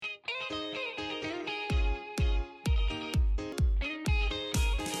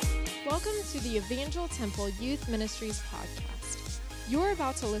Welcome to the Evangel Temple Youth Ministries podcast. You're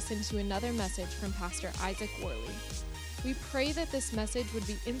about to listen to another message from Pastor Isaac Worley. We pray that this message would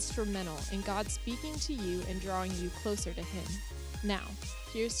be instrumental in God speaking to you and drawing you closer to Him. Now,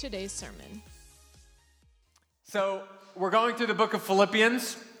 here's today's sermon. So, we're going through the book of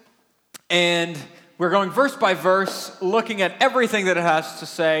Philippians, and we're going verse by verse, looking at everything that it has to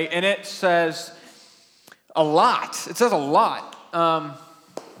say, and it says a lot. It says a lot.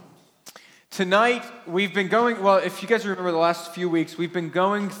 Tonight, we've been going, well, if you guys remember the last few weeks, we've been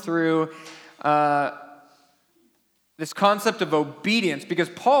going through this concept of obedience, because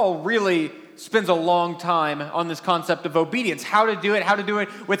Paul really spends a long time on this concept of obedience, how to do it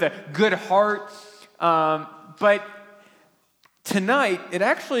with a good heart. But tonight, it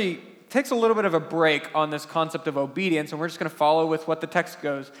actually takes a little bit of a break on this concept of obedience, and we're just going to follow with what the text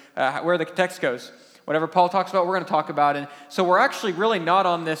goes, where the text goes. Whatever Paul talks about, we're going to talk about. And so we're actually really not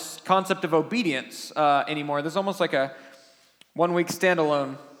on this concept of obedience anymore. This is almost like a one-week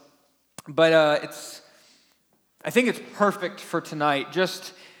standalone. But I think it's perfect for tonight.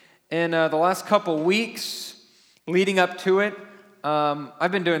 Just in the last couple weeks leading up to it,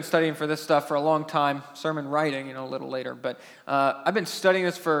 I've been studying for this stuff for a long time, sermon writing, a little later. But I've been studying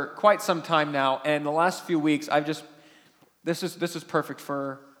this for quite some time now. And the last few weeks, this is perfect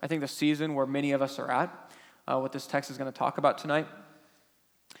for, I think, the season where many of us are at, what this text is going to talk about tonight.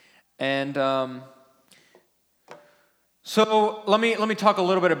 And so let me talk a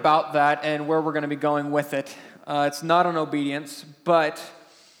little bit about that and where we're going to be going with it. It's not on obedience, but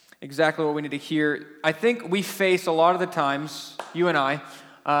exactly what we need to hear. I think we face a lot of the times, you and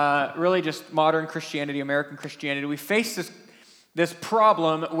I, really just modern Christianity, American Christianity, we face this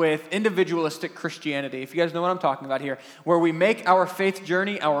problem with individualistic Christianity, if you guys know what I'm talking about here, where we make our faith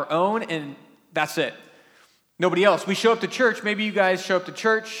journey our own, and that's it. Nobody else. We show up to church. Maybe you guys show up to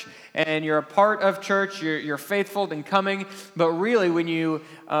church, and you're a part of church. You're faithful and coming. But really, when you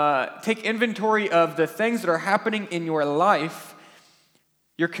take inventory of the things that are happening in your life,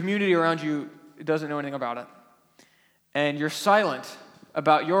 your community around you doesn't know anything about it. And you're silent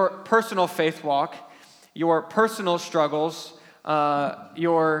about your personal faith walk, your personal struggles,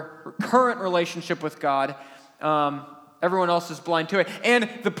 your current relationship with God. Everyone else is blind to it. And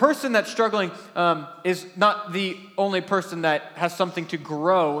the person that's struggling is not the only person that has something to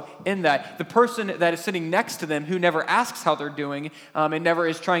grow in that. The person that is sitting next to them, who never asks how they're doing and never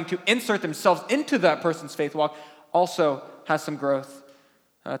is trying to insert themselves into that person's faith walk, also has some growth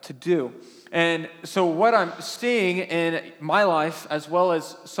to do. And so what I'm seeing in my life, as well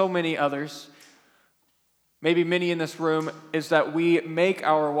as so many others, maybe many in this room, is that we make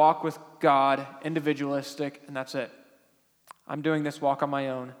our walk with God individualistic, and that's it. I'm doing this walk on my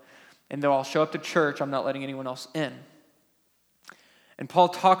own, and though I'll show up to church, I'm not letting anyone else in. And Paul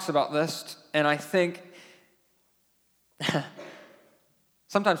talks about this, and I think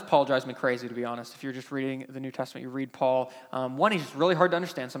sometimes Paul drives me crazy, to be honest. If you're just reading the New Testament, you read Paul. One, he's really hard to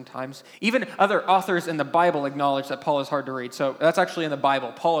understand sometimes. Even other authors in the Bible acknowledge that Paul is hard to read. So that's actually in the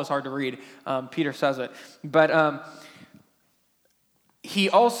Bible. Paul is hard to read. Peter says it. But he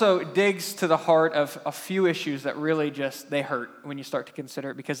also digs to the heart of a few issues that really they hurt when you start to consider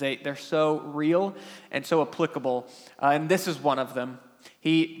it, because they're so real and so applicable. And this is one of them.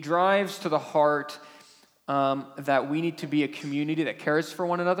 He drives to the heart that we need to be a community that cares for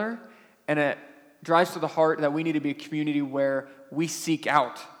one another, and it drives to the heart that we need to be a community where we seek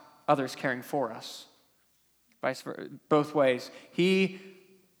out others caring for us. Both ways. He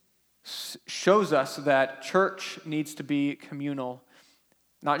shows us that church needs to be communal,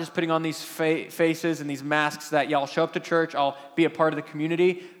 not just putting on these faces and these masks that, I'll show up to church, I'll be a part of the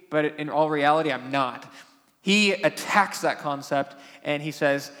community, but in all reality, I'm not. He attacks that concept, and he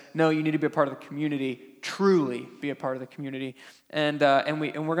says, no, you need to be a part of the community, truly be a part of the community. And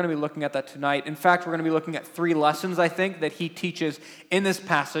we're going to be looking at that tonight. In fact, we're going to be looking at 3 lessons, I think, that he teaches in this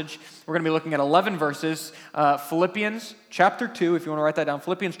passage. We're going to be looking at 11 verses. Philippians chapter 2, if you want to write that down,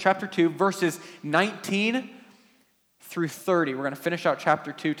 Philippians chapter 2, verses 19 through 30. We're going to finish out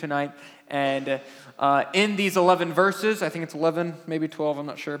chapter 2 tonight. And in these 11 verses, I think it's 11, maybe 12, I'm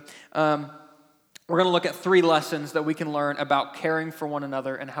not sure, we're going to look at 3 lessons that we can learn about caring for one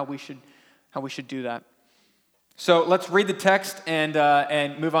another and how we should do that. So let's read the text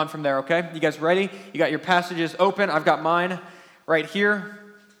and move on from there, okay? You guys ready? You got your passages open. I've got mine right here.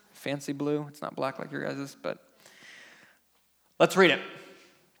 Fancy blue. It's not black like your guys's, but let's read it.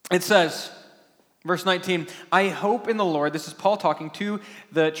 It says, verse 19, I hope in the Lord, this is Paul talking to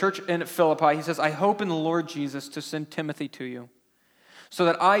the church in Philippi. He says, I hope in the Lord Jesus to send Timothy to you, so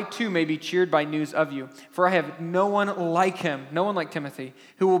that I too may be cheered by news of you. For I have no one like him, no one like Timothy,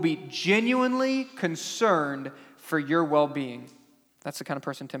 who will be genuinely concerned for your well-being. That's the kind of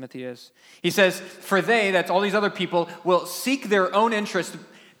person Timothy is. He says, for they, that's all these other people, will seek their own interest,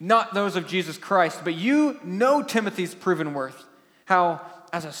 not those of Jesus Christ. But you know Timothy's proven worth, how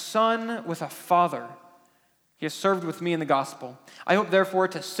as a son with a father, he has served with me in the gospel. I hope, therefore,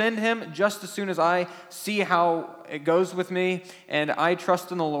 to send him just as soon as I see how it goes with me, and I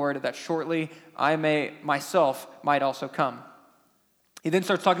trust in the Lord that shortly I might also come. He then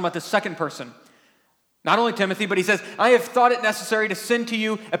starts talking about the second person. Not only Timothy, but he says, I have thought it necessary to send to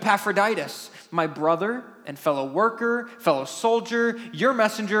you Epaphroditus, my brother and fellow worker, fellow soldier, your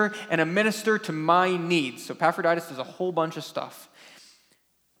messenger, and a minister to my needs. So Epaphroditus does a whole bunch of stuff.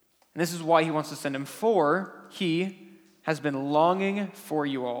 And this is why he wants to send him, for he has been longing for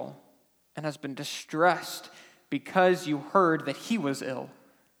you all and has been distressed because you heard that he was ill.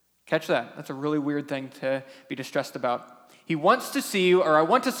 Catch that. That's a really weird thing to be distressed about. He wants to see you, or I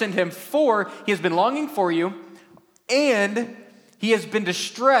want to send him, for he has been longing for you, and he has been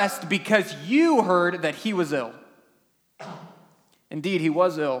distressed because you heard that he was ill. Indeed, he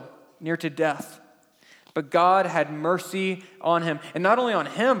was ill, near to death. But God had mercy on him, and not only on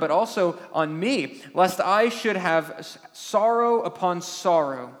him, but also on me, lest I should have sorrow upon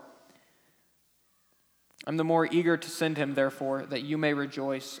sorrow. I'm the more eager to send him, therefore, that you may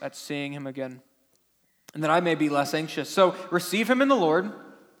rejoice at seeing him again, and that I may be less anxious. So receive him in the Lord.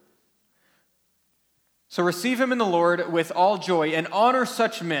 So receive him in the Lord with all joy, and honor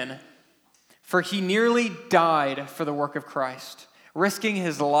such men, for he nearly died for the work of Christ, risking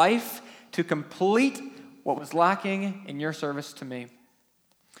his life to complete what was lacking in your service to me.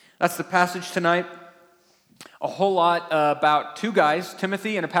 That's the passage tonight. A whole lot about two guys,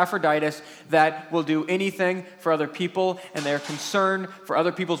 Timothy and Epaphroditus, that will do anything for other people, and they're concerned for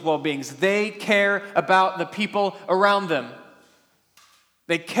other people's well-beings. They care about the people around them.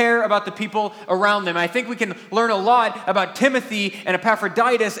 They care about the people around them. I think we can learn a lot about Timothy and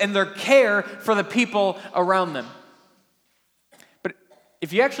Epaphroditus and their care for the people around them. But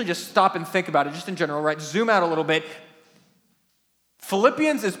if you actually just stop and think about it, just in general, right, zoom out a little bit,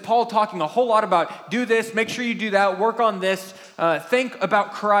 Philippians is Paul talking a whole lot about do this, make sure you do that, work on this, think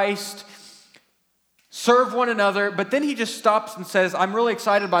about Christ, serve one another. But then he just stops and says, I'm really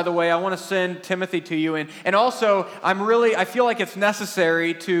excited, by the way, I want to send Timothy to you. And also, I feel like it's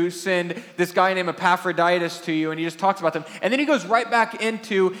necessary to send this guy named Epaphroditus to you. And he just talks about them. And then he goes right back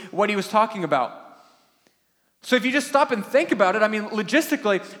into what he was talking about. So if you just stop and think about it, I mean,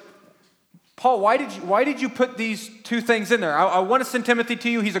 logistically, Paul, why did you put these two things in there? I want to send Timothy to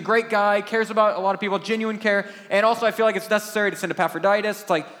you. He's a great guy, cares about a lot of people, genuine care. And also I feel like it's necessary to send Epaphroditus. It's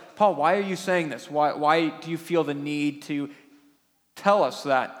like, Paul, why are you saying this? Why do you feel the need to tell us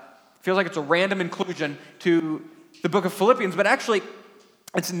that? It feels like it's a random inclusion to the book of Philippians, but actually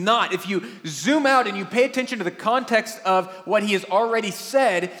it's not. If you zoom out and you pay attention to the context of what he has already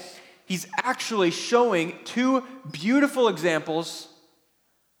said, he's actually showing two beautiful examples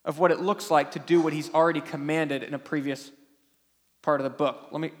of what it looks like to do what he's already commanded in a previous part of the book.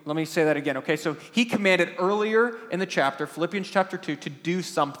 Let me say that again, okay? So he commanded earlier in the chapter, Philippians chapter 2, to do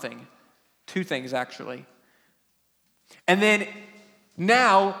something. Two things, actually. And then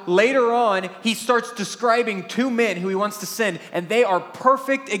now, later on, he starts describing two men who he wants to send, and they are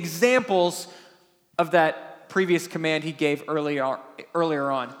perfect examples of that previous command he gave earlier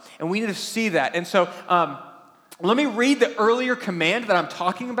on. And we need to see that. And so, let me read the earlier command that I'm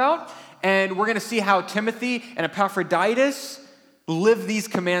talking about, and we're going to see how Timothy and Epaphroditus live these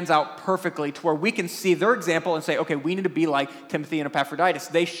commands out perfectly to where we can see their example and say, okay, we need to be like Timothy and Epaphroditus.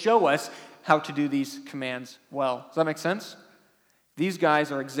 They show us how to do these commands well. Does that make sense? These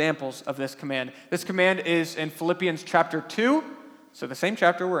guys are examples of this command. This command is in Philippians chapter 2, so the same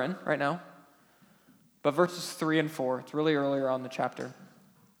chapter we're in right now, but verses 3 and 4. It's really earlier on in the chapter.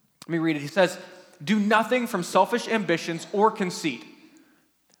 Let me read it. He says, do nothing from selfish ambitions or conceit,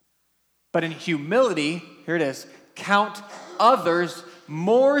 but in humility, here it is, count others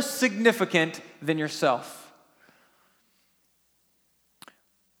more significant than yourself.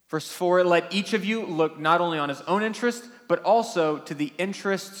 Verse 4, let each of you look not only on his own interest, but also to the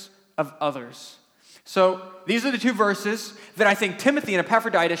interests of others. So these are the two verses that I think Timothy and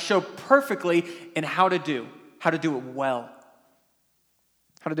Epaphroditus show perfectly in how to do it well.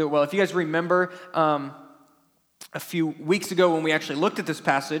 How to do it well. If you guys remember a few weeks ago when we actually looked at this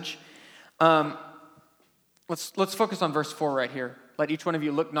passage, let's focus on verse 4 right here. Let each one of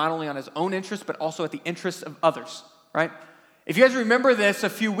you look not only on his own interest, but also at the interests of others, right? If you guys remember this a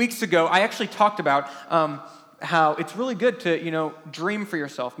few weeks ago, I actually talked about how it's really good to, dream for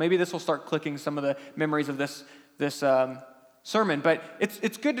yourself. Maybe this will start clicking some of the memories of this sermon, but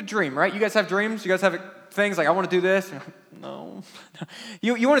it's good to dream, right? You guys have dreams? You guys have things like, I want to do this? No.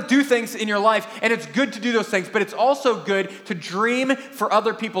 You want to do things in your life, and it's good to do those things, but it's also good to dream for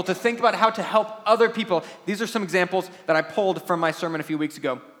other people, to think about how to help other people. These are some examples that I pulled from my sermon a few weeks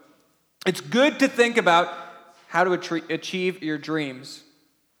ago. It's good to think about how to achieve your dreams,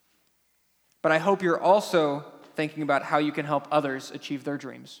 but I hope you're also thinking about how you can help others achieve their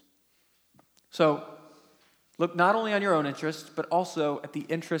dreams. So, look not only on your own interests, but also at the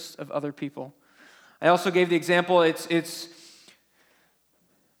interests of other people. I also gave the example, it's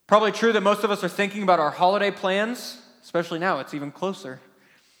probably true that most of us are thinking about our holiday plans, especially now, it's even closer.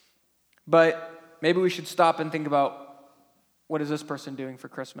 But maybe we should stop and think about, what is this person doing for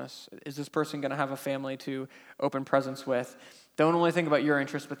Christmas? Is this person going to have a family to open presents with? Don't only think about your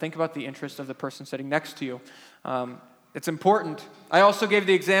interests, but think about the interests of the person sitting next to you. It's important. I also gave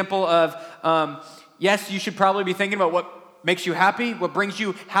the example of, yes, you should probably be thinking about what makes you happy, what brings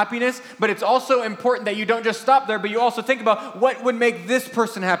you happiness, but it's also important that you don't just stop there, but you also think about what would make this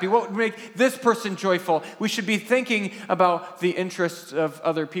person happy, what would make this person joyful. We should be thinking about the interests of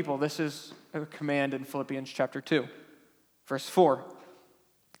other people. This is a command in Philippians chapter 2, verse 4.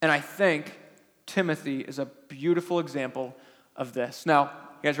 And I think Timothy is a beautiful example of this. Now,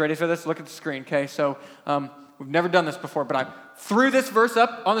 you guys ready for this? Look at the screen, okay? So we've never done this before, but I threw this verse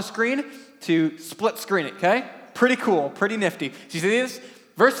up on the screen to split screen it, okay? Pretty cool, pretty nifty. Do you see this?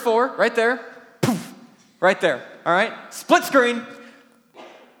 Verse 4, right there. Poof, right there, all right? Split screen.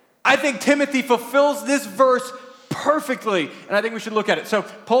 I think Timothy fulfills this verse perfectly, and I think we should look at it. So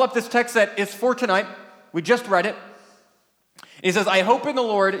pull up this text that is for tonight. We just read it. He says, I hope in the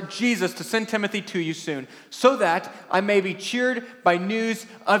Lord Jesus to send Timothy to you soon, so that I may be cheered by news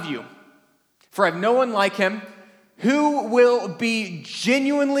of you. For I have no one like him who will be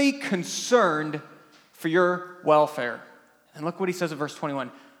genuinely concerned for your welfare. And look what he says in verse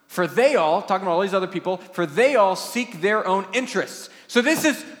 21. For they all, talking about all these other people, for they all seek their own interests. So this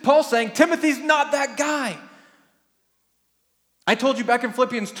is Paul saying, Timothy's not that guy. I told you back in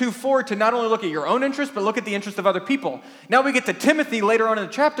Philippians 2:4 to not only look at your own interests, but look at the interests of other people. Now we get to Timothy later on in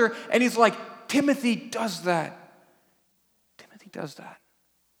the chapter, and he's like, Timothy does that. Timothy does that.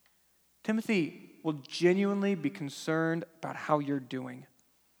 Timothy will genuinely be concerned about how you're doing.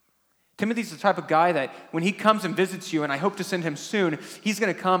 Timothy's the type of guy that when he comes and visits you, and I hope to send him soon, he's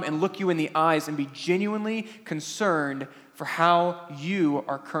going to come and look you in the eyes and be genuinely concerned for how you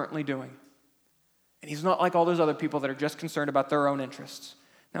are currently doing. And he's not like all those other people that are just concerned about their own interests.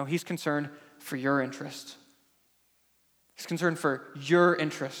 No, he's concerned for your interest. He's concerned for your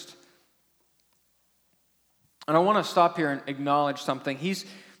interest. And I want to stop here and acknowledge something.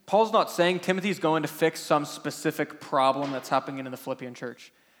 Paul's not saying Timothy's going to fix some specific problem that's happening in the Philippian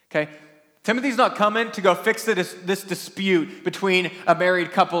church. Okay? Timothy's not coming to go fix this dispute between a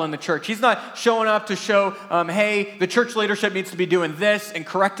married couple in the church. He's not showing up to show, hey, the church leadership needs to be doing this and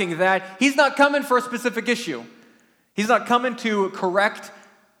correcting that. He's not coming for a specific issue. He's not coming to correct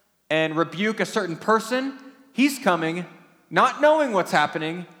and rebuke a certain person. He's coming not knowing what's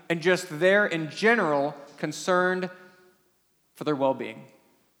happening and just there in general concerned for their well-being.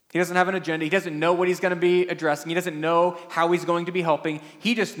 He doesn't have an agenda. He doesn't know what he's going to be addressing. He doesn't know how he's going to be helping.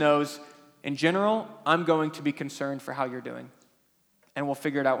 He just knows, in general, I'm going to be concerned for how you're doing. And we'll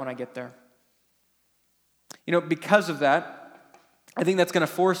figure it out when I get there. Because of that, I think that's going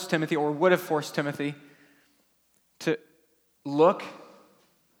to force Timothy, or would have forced Timothy, to look,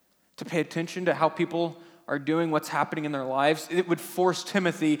 to pay attention to how people are doing, what's happening in their lives. It would force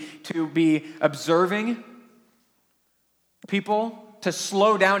Timothy to be observing people, to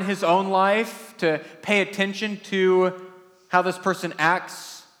slow down his own life, to pay attention to how this person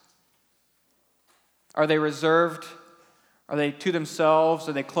acts. Are they reserved? Are they to themselves?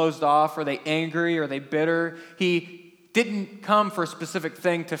 Are they closed off? Are they angry? Are they bitter? He didn't come for a specific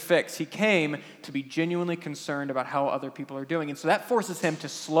thing to fix. He came to be genuinely concerned about how other people are doing. And so that forces him to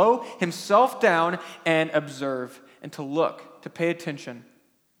slow himself down and observe and to look, to pay attention.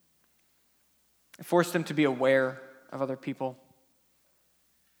 It forced him to be aware of other people,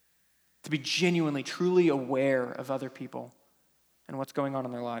 to be genuinely, truly aware of other people and what's going on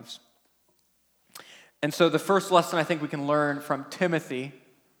in their lives. And so the first lesson I think we can learn from Timothy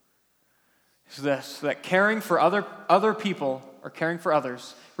is this, that caring for other people or caring for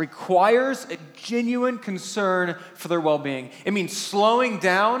others requires a genuine concern for their well-being. It means slowing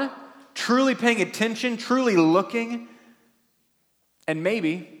down, truly paying attention, truly looking, and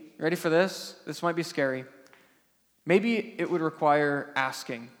maybe, ready for this? This might be scary. Maybe it would require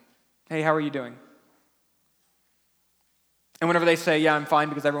asking, hey, how are you doing? And whenever they say, yeah, I'm fine,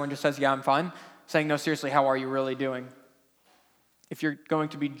 because everyone just says, yeah, I'm fine, saying, no, seriously, how are you really doing? If you're going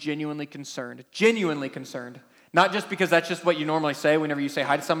to be genuinely concerned, not just because that's just what you normally say whenever you say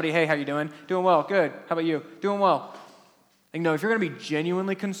hi to somebody, hey, how you doing? Doing well, good. How about you? Doing well. Like, no, if you're going to be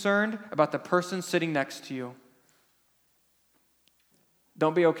genuinely concerned about the person sitting next to you,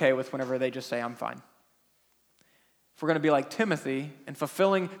 don't be okay with whenever they just say, I'm fine. If we're going to be like Timothy and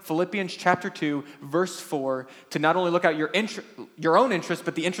fulfilling Philippians chapter 2, verse 4, to not only look out your own interest,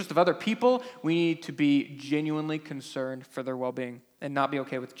 but the interest of other people, we need to be genuinely concerned for their well-being and not be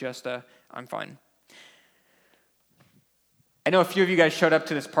okay with just I'm fine. I know a few of you guys showed up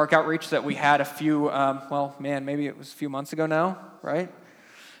to this park outreach that we had maybe it was a few months ago now, right?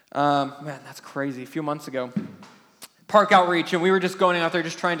 That's crazy, a few months ago. Park outreach, and we were just going out there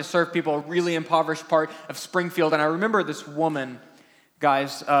just trying to serve people, a really impoverished part of Springfield. And I remember this woman,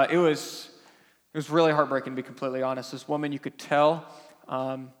 guys, it was really heartbreaking, to be completely honest. This woman, you could tell,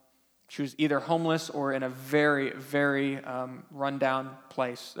 she was either homeless or in a very, very rundown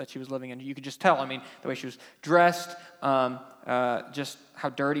place that she was living in. You could just tell, the way she was dressed, just how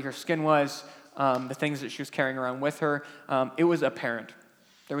dirty her skin was, the things that she was carrying around with her. It was apparent.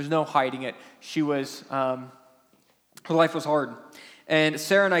 There was no hiding it. She was... her life was hard. And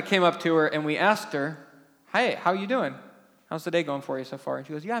Sarah and I came up to her and we asked her, hey, how are you doing? How's the day going for you so far? And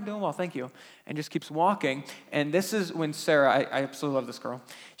she goes, yeah, I'm doing well, thank you. And just keeps walking. And this is when Sarah, I absolutely love this girl.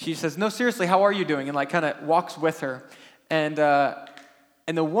 She says, no, seriously, how are you doing? And kind of walks with her. And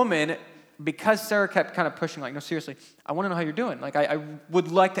the woman, because Sarah kept kind of pushing, no, seriously, I want to know how you're doing. I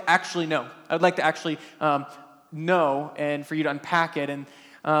would like to actually know. I would like to actually know and for you to unpack it. And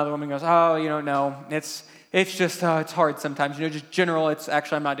the woman goes, oh, no, it's just, it's hard sometimes. Just general,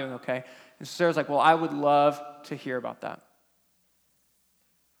 I'm not doing okay. And Sarah's like, well, I would love to hear about that.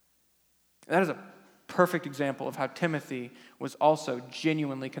 That is a perfect example of how Timothy was also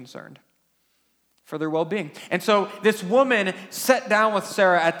genuinely concerned for their well-being. And so this woman sat down with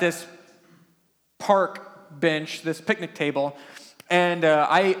Sarah at this park bench, this picnic table, and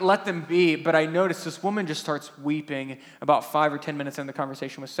I let them be, but I noticed this woman just starts weeping about 5 or 10 minutes in the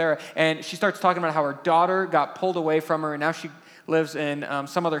conversation with Sarah. And she starts talking about how her daughter got pulled away from her, and now she lives in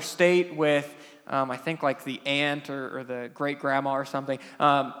some other state with, I think the aunt or the great-grandma or something,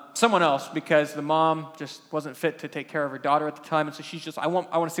 someone else, because the mom just wasn't fit to take care of her daughter at the time. And so she's just, I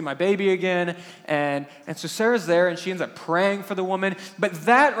want to see my baby again. And so Sarah's there, and she ends up praying for the woman. But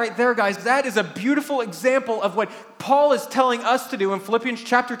that right there, guys, that is a beautiful example of what Paul is telling us to do in Philippians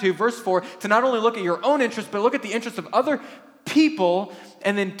chapter 2, verse 4, to not only look at your own interests, but look at the interests of other people.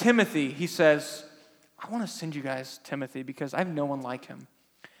 And then Timothy, he says, I want to send you guys Timothy because I have no one like him.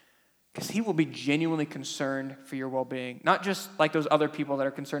 Because he will be genuinely concerned for your well-being. Not just like those other people that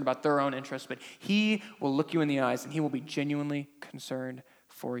are concerned about their own interests, but he will look you in the eyes and he will be genuinely concerned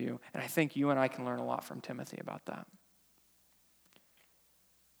for you. And I think you and I can learn a lot from Timothy about that.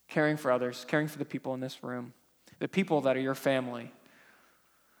 Caring for others, caring for the people in this room, the people that are your family.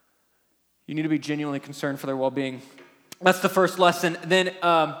 You need to be genuinely concerned for their well-being. That's the first lesson. Then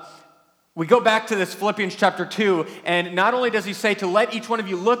we go back to this Philippians chapter 2, and not only does he say to let each one of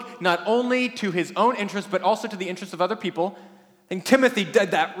you look not only to his own interests, but also to the interests of other people. And Timothy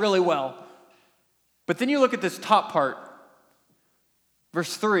did that really well. But then you look at this top part,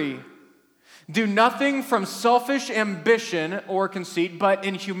 verse 3. Do nothing from selfish ambition or conceit, but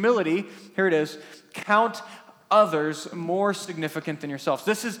in humility, here it is, count others more significant than yourselves.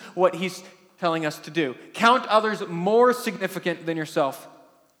 This is what he's telling us to do. Count others more significant than yourself.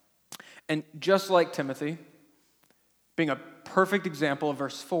 And just like Timothy, being a perfect example of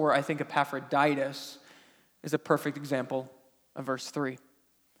verse 4, I think Epaphroditus is a perfect example of verse 3.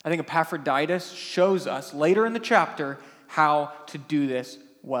 I think Epaphroditus shows us later in the chapter how to do this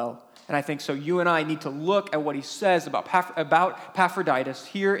well. And I think so you and I need to look at what he says about Epaphroditus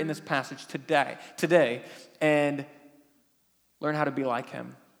here in this passage today and learn how to be like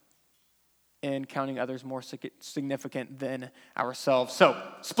him in counting others more significant than ourselves. So,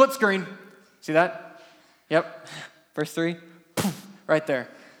 split screen. See that? Yep. Verse 3. Poof, right there.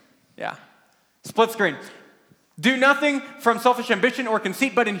 Yeah. Split screen. Do nothing from selfish ambition or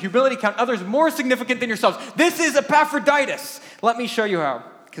conceit, but in humility count others more significant than yourselves. This is Epaphroditus. Let me show you how,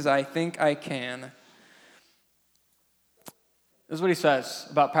 because I think I can. This is what he says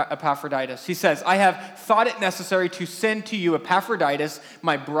about Epaphroditus. He says, I have thought it necessary to send to you Epaphroditus,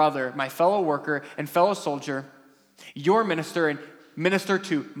 my brother, my fellow worker and fellow soldier, your minister, and minister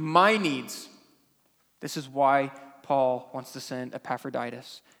to my needs. This is why Paul wants to send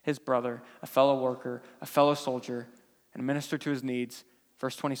Epaphroditus, his brother, a fellow worker, a fellow soldier, and minister to his needs.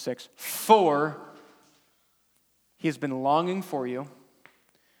 Verse 26, for he has been longing for you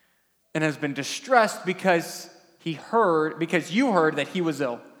and has been distressed because you heard that he was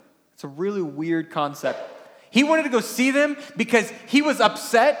ill. It's a really weird concept. He wanted to go see them because he was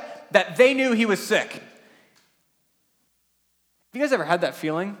upset that they knew he was sick. Have you guys ever had that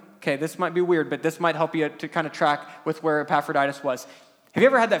feeling? Okay, this might be weird, but this might help you to kind of track with where Epaphroditus was. Have you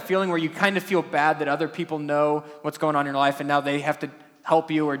ever had that feeling where you kind of feel bad that other people know what's going on in your life and now they have to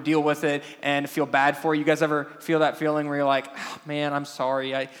help you or deal with it and feel bad for you? You guys ever feel that feeling where you're like, oh, man, I'm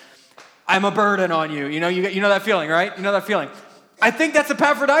sorry. I'm a burden on you. You know that feeling, right? You know that feeling. I think that's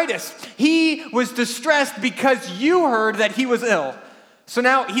Epaphroditus. He was distressed because you heard that he was ill. So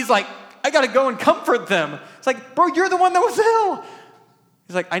now he's like, I got to go and comfort them. It's like, bro, you're the one that was ill.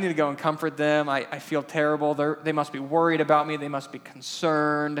 He's like, I need to go and comfort them. I feel terrible. They must be worried about me. They must be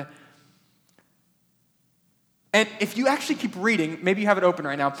concerned. And if you actually keep reading, maybe you have it open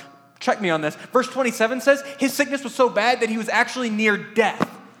right now. Check me on this. Verse 27 says, his sickness was so bad that he was actually near death.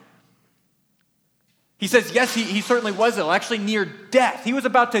 He says, yes, he certainly was ill, actually near death. He was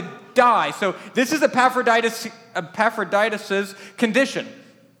about to die. So this is Epaphroditus' condition.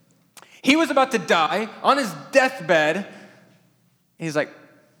 He was about to die on his deathbed. He's like,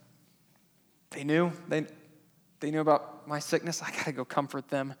 they knew about my sickness. I got to go comfort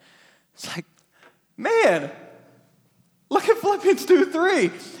them. It's like, man, look at Philippians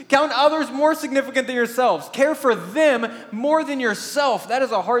 2:3. Count others more significant than yourselves. Care for them more than yourself. That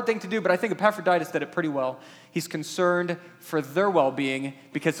is a hard thing to do, but I think Epaphroditus did it pretty well. He's concerned for their well-being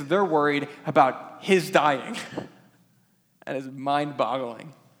because they're worried about his dying. That is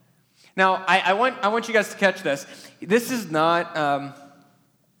mind-boggling. Now, I want you guys to catch this. This is not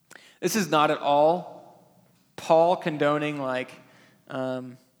at all Paul condoning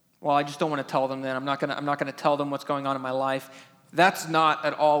well, I just don't want to tell them then. I'm not gonna tell them what's going on in my life. That's not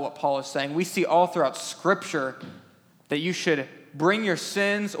at all what Paul is saying. We see all throughout Scripture that you should bring your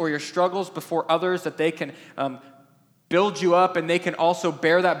sins or your struggles before others, that they can build you up and they can also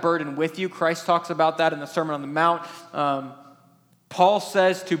bear that burden with you. Christ talks about that in the Sermon on the Mount. Paul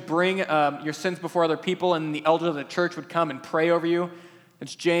says to bring your sins before other people, and the elders of the church would come and pray over you.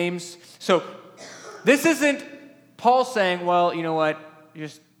 It's James. So this isn't Paul saying, well, you know what,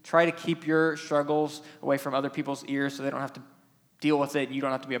 just try to keep your struggles away from other people's ears so they don't have to deal with it. You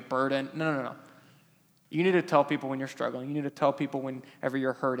don't have to be a burden. No. You need to tell people when you're struggling. You need to tell people whenever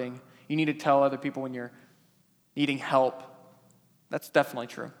you're hurting. You need to tell other people when you're needing help. That's definitely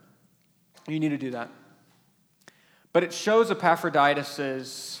true. You need to do that. But it shows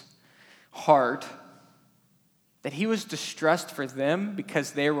Epaphroditus' heart that he was distressed for them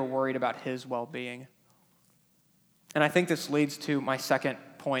because they were worried about his well-being. And I think this leads to my second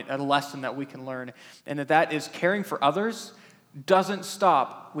point, a lesson that we can learn, and that is caring for others doesn't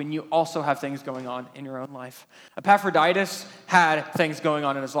stop when you also have things going on in your own life. Epaphroditus had things going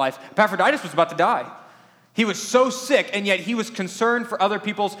on in his life. Epaphroditus was about to die. He was so sick, and yet he was concerned for other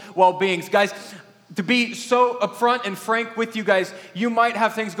people's well-beings. Guys, to be so upfront and frank with you guys, you might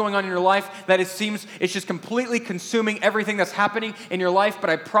have things going on in your life that it seems it's just completely consuming everything that's happening in your life, but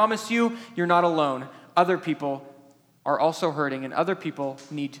I promise you, you're not alone. Other people are also hurting, and other people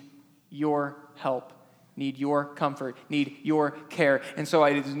need your help, need your comfort, need your care. And so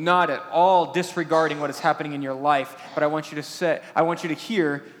it is not at all disregarding what is happening in your life, but I want you to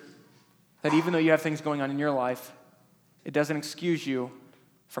hear that even though you have things going on in your life, it doesn't excuse you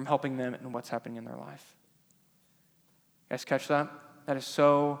from helping them in what's happening in their life. You guys catch that? That is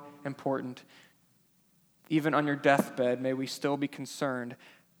so important. Even on your deathbed, may we still be concerned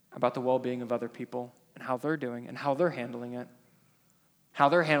about the well-being of other people and how they're doing and how they're handling it, how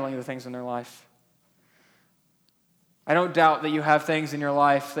they're handling the things in their life. I don't doubt that you have things in your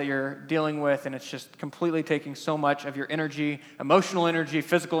life that you're dealing with and it's just completely taking so much of your energy, emotional energy,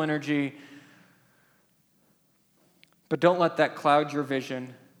 physical energy. But don't let that cloud your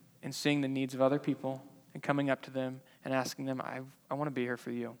vision in seeing the needs of other people and coming up to them and asking them, I want to be here for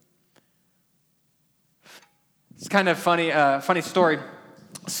you. It's kind of funny story.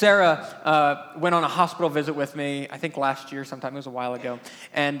 Sarah went on a hospital visit with me, I think last year sometime, it was a while ago.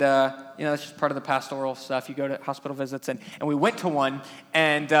 And, that's just part of the pastoral stuff. You go to hospital visits, and we went to one,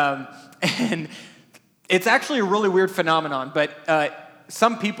 and it's actually a really weird phenomenon, but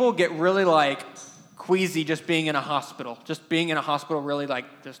some people get really, queasy just being in a hospital. Just being in a hospital really,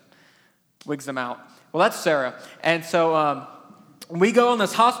 just wigs them out. Well, that's Sarah. And so we go on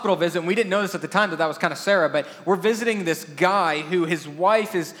this hospital visit, and we didn't know this at the time that was kind of Sarah, but we're visiting this guy who his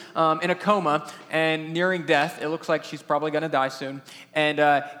wife is in a coma and nearing death. It looks like she's probably going to die soon.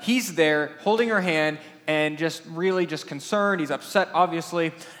 And he's there holding her hand and just really just concerned. He's upset,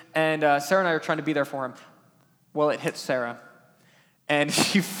 obviously. And Sarah and I are trying to be there for him. Well, it hits Sarah, and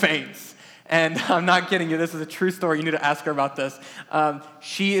she faints. And I'm not kidding you. This is a true story. You need to ask her about this.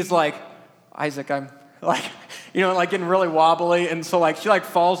 She is like, Isaac, I'm like, getting really wobbly. And so she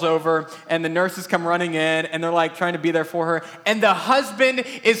falls over, and the nurses come running in, and they're trying to be there for her. And the husband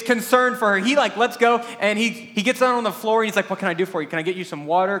is concerned for her. He lets go, and he gets down on the floor, and he's like, what can I do for you? Can I get you some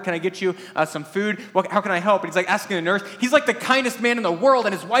water? Can I get you some food? How can I help? And he's asking the nurse. He's the kindest man in the world,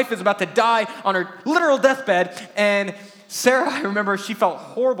 and his wife is about to die on her literal deathbed. And Sarah, I remember, she felt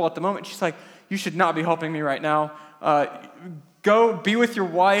horrible at the moment. She's like, you should not be helping me right now. Go be with your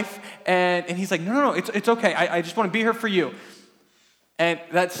wife. And he's like, no, it's okay. I just want to be here for you. And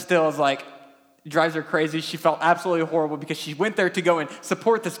that still is drives her crazy. She felt absolutely horrible because she went there to go and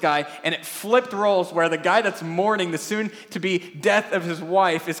support this guy, and it flipped roles where the guy that's mourning the soon-to-be death of his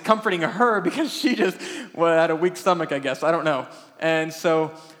wife is comforting her because she just had a weak stomach, I guess. I don't know. And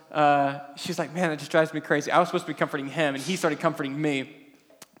so she's like, man, it just drives me crazy. I was supposed to be comforting him, and he started comforting me.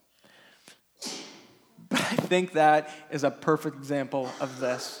 But I think that is a perfect example of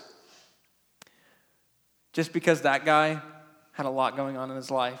this. Just because that guy had a lot going on in his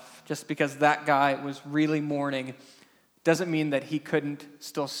life, just because that guy was really mourning, doesn't mean that he couldn't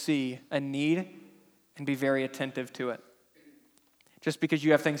still see a need and be very attentive to it. Just because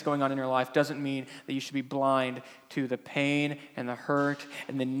you have things going on in your life doesn't mean that you should be blind to the pain and the hurt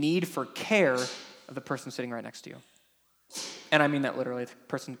and the need for care of the person sitting right next to you. And I mean that literally. The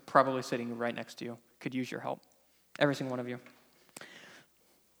person probably sitting right next to you could use your help. Every single one of you.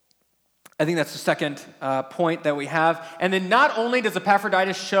 I think that's the second point that we have. And then not only does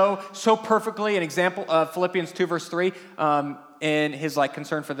Epaphroditus show so perfectly an example of Philippians 2 verse 3 in his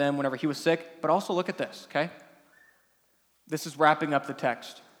concern for them whenever he was sick, but also look at this, okay? This is wrapping up the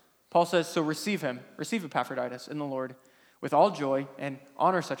text. Paul says, so receive Epaphroditus in the Lord with all joy and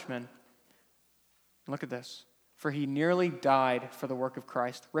honor such men. Look at this. For he nearly died for the work of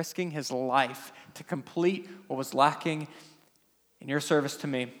Christ, risking his life to complete what was lacking in your service to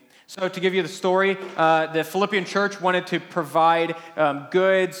me. So to give you the story, the Philippian church wanted to provide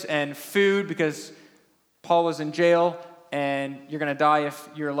goods and food because Paul was in jail, and you're going to die if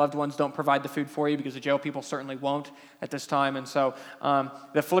your loved ones don't provide the food for you, because the jail people certainly won't at this time. And so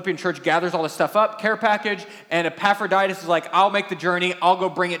the Philippian church gathers all this stuff up, care package, and Epaphroditus is like, I'll make the journey, I'll go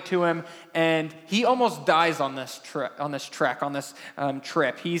bring it to him. And he almost dies on this trip.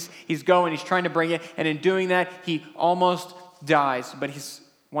 He's going, he's trying to bring it, and in doing that, he almost dies, but he's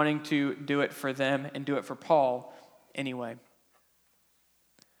wanting to do it for them and do it for Paul anyway.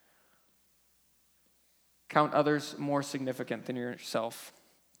 Count others more significant than yourself.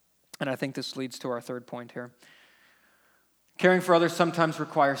 And I think this leads to our third point here. Caring for others sometimes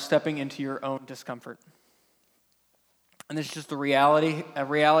requires stepping into your own discomfort. And this is just a reality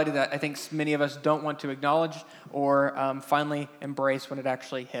that I think many of us don't want to acknowledge or finally embrace when it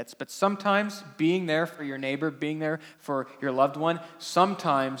actually hits. But sometimes being there for your neighbor, being there for your loved one,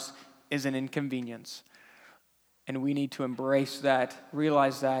 sometimes is an inconvenience. And we need to embrace that,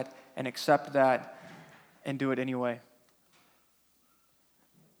 realize that, and accept that, and do it anyway.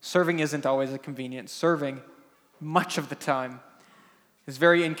 Serving isn't always a convenience. Serving, much of the time, is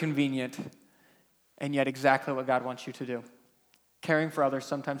very inconvenient, and yet exactly what God wants you to do. Caring for others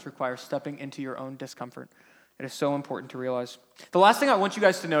sometimes requires stepping into your own discomfort. It is so important to realize. The last thing I want you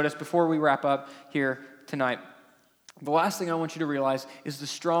guys to notice before we wrap up here tonight, the last thing I want you to realize is the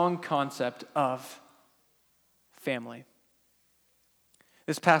strong concept of family.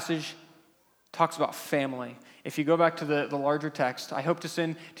 This passage talks about family. If you go back to the larger text, I hope to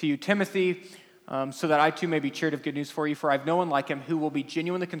send to you Timothy, so that I too may be cheered of good news for you, for I have no one like him who will be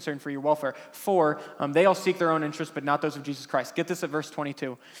genuinely concerned for your welfare. For they all seek their own interests, but not those of Jesus Christ. Get this at verse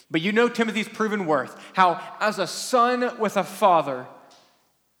 22. But you know Timothy's proven worth, how as a son with a father,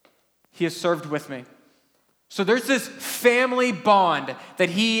 he has served with me. So there's this family bond that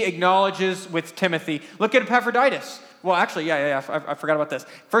he acknowledges with Timothy. Look at Epaphroditus. Well, actually, I forgot about this.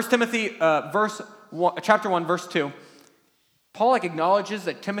 1 Timothy chapter 1, verse 2. Paul acknowledges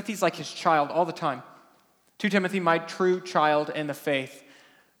that Timothy's like his child all the time. 2 Timothy, my true child in the faith.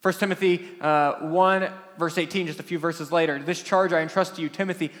 1 Timothy 1, verse 18, just a few verses later. This charge I entrust to you,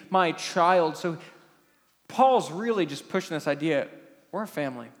 Timothy, my child. So Paul's really just pushing this idea, we're a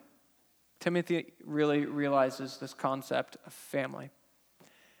family. Timothy really realizes this concept of family.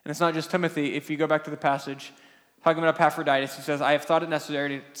 And it's not just Timothy. If you go back to the passage, talking about Epaphroditus, he says, I have thought it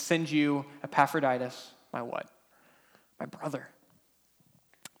necessary to send you Epaphroditus, my what? My brother.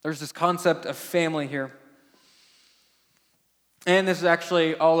 There's this concept of family here. And this is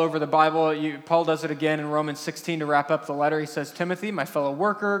actually all over the Bible. Paul does it again in Romans 16 to wrap up the letter. He says, Timothy, my fellow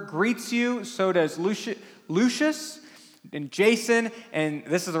worker, greets you. So does Lucius and Jason, and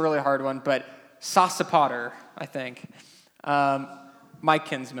this is a really hard one, but Sosipater, I think. My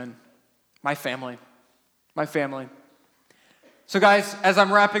kinsmen, my family. So guys, as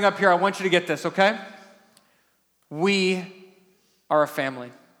I'm wrapping up here, I want you to get this, okay? We are a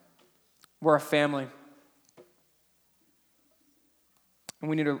family. We're a family. And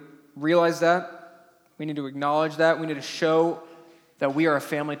we need to realize that. We need to acknowledge that. We need to show that we are a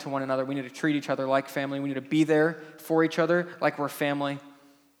family to one another. We need to treat each other like family. We need to be there for each other like we're family.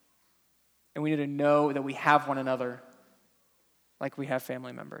 And we need to know that we have one another like we have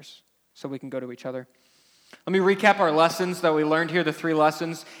family members, so we can go to each other. Let me recap our lessons that we learned here, the 3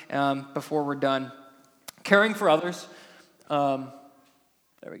 lessons, before we're done. Caring for others.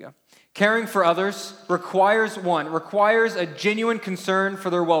 There we go. Caring for others requires a genuine concern for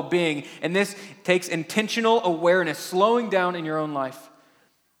their well-being. And this takes intentional awareness, slowing down in your own life.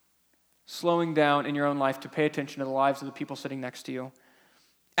 Slowing down in your own life to pay attention to the lives of the people sitting next to you.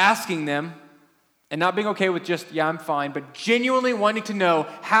 Asking them, and not being okay with just, yeah, I'm fine, but genuinely wanting to know,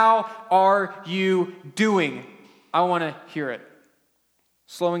 how are you doing? I want to hear it.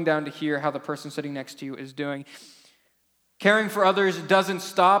 Slowing down to hear how the person sitting next to you is doing. Caring for others doesn't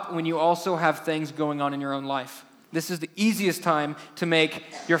stop when you also have things going on in your own life. This is the easiest time to make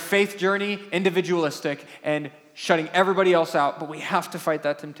your faith journey individualistic and shutting everybody else out, but we have to fight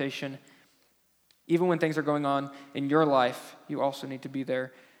that temptation. Even when things are going on in your life, you also need to be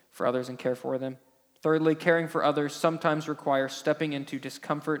there for others and care for them. Thirdly, caring for others sometimes requires stepping into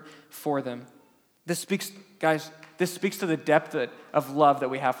discomfort for them. This speaks to the depth of love that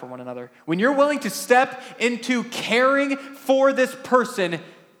we have for one another. When you're willing to step into caring for this person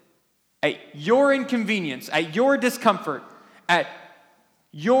at your inconvenience, at your discomfort, at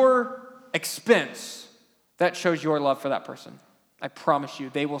your expense, that shows your love for that person. I promise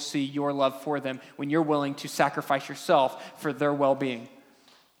you, they will see your love for them when you're willing to sacrifice yourself for their well-being.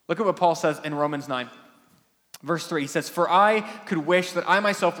 Look at what Paul says in Romans 9. Verse 3, he says, "For I could wish that I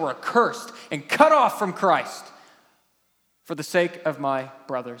myself were accursed and cut off from Christ for the sake of my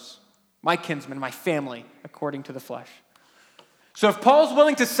brothers, my kinsmen, my family, according to the flesh." So if Paul's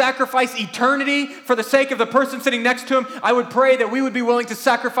willing to sacrifice eternity for the sake of the person sitting next to him, I would pray that we would be willing to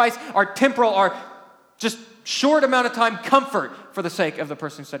sacrifice our temporal, our just short amount of time comfort for the sake of the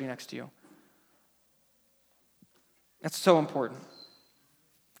person sitting next to you. That's so important.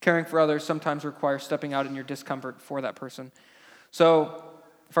 Caring for others sometimes requires stepping out in your discomfort for that person. So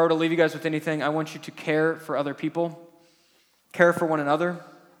if I were to leave you guys with anything, I want you to care for other people. Care for one another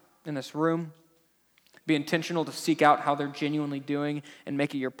in this room. Be intentional to seek out how they're genuinely doing and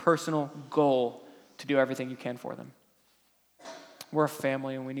make it your personal goal to do everything you can for them. We're a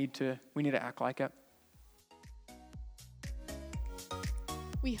family and we need to act like it.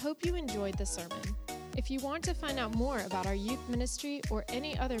 We hope you enjoyed the sermon. If you want to find out more about our youth ministry or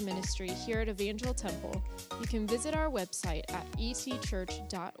any other ministry here at Evangel Temple, you can visit our website at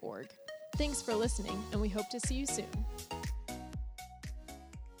etchurch.org. Thanks for listening, and we hope to see you soon.